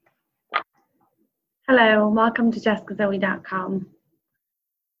Hello, welcome to jessicazoe.com.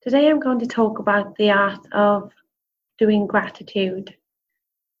 Today I'm going to talk about the art of doing gratitude.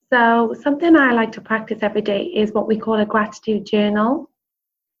 So something I like to practice every day is what we call a gratitude journal.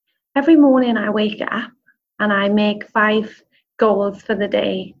 Every morning I wake up and I make 5 goals for the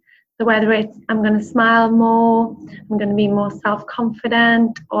day. So whether it's I'm going to smile more, I'm going to be more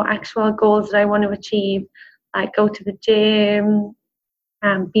self-confident, or actual goals that I want to achieve, like go to the gym,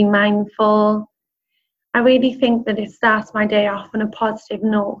 be mindful. I really think that it starts my day off on a positive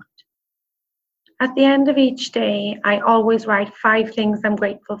note. At the end of each day, I always write 5 things I'm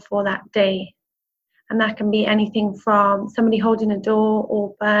grateful for that day. And that can be anything from somebody holding a door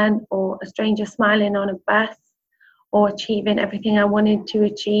open, or a stranger smiling on a bus, or achieving everything I wanted to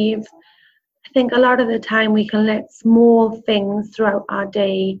achieve. I think a lot of the time we can let small things throughout our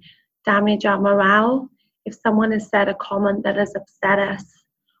day damage our morale. If someone has said a comment that has upset us,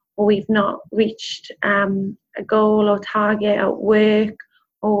 or we've not reached a goal or target at work,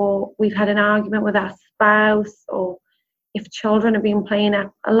 or we've had an argument with our spouse, or if children have been playing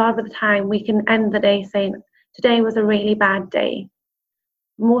up, a lot of the time we can end the day saying, today was a really bad day.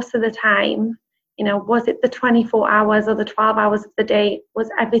 Most of the time, was it the 24 hours or the 12 hours of the day, was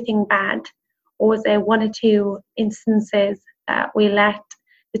everything bad? Or was there 1 or 2 instances that we let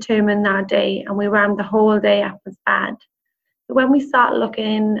determine our day and we ran the whole day up as bad? When we start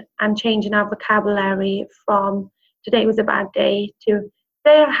looking and changing our vocabulary from today was a bad day to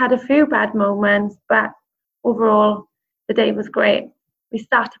today I had a few bad moments, but overall the day was great, we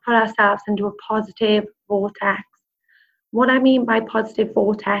start to put ourselves into a positive vortex. What I mean by positive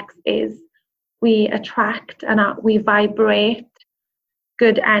vortex is we attract and we vibrate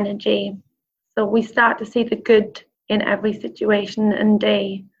good energy. So we start to see the good in every situation and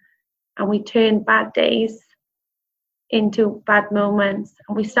day, and we turn bad days into bad moments,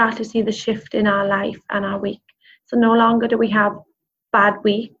 and we start to see the shift in our life and our week. So no longer do we have bad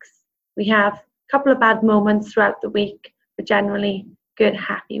weeks, we have a couple of bad moments throughout the week, but generally good,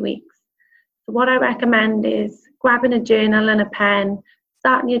 happy weeks. So what I recommend is grabbing a journal and a pen,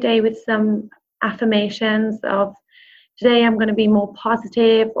 starting your day with some affirmations of today I'm going to be more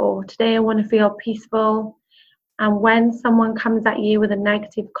positive, or today I want to feel peaceful. And when someone comes at you with a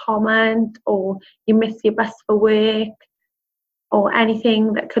negative comment, or you miss your bus for work, or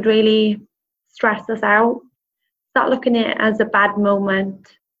anything that could really stress us out, start looking at it as a bad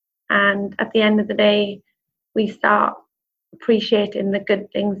moment. And at the end of the day, we start appreciating the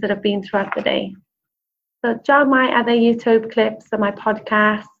good things that have been throughout the day. So check my other YouTube clips and my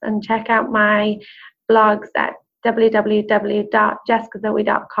podcasts, and check out my blogs at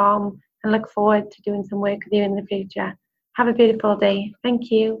www.jessicazoe.com, and look forward to doing some work with you in the future. Have a beautiful day. Thank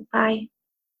you. Bye.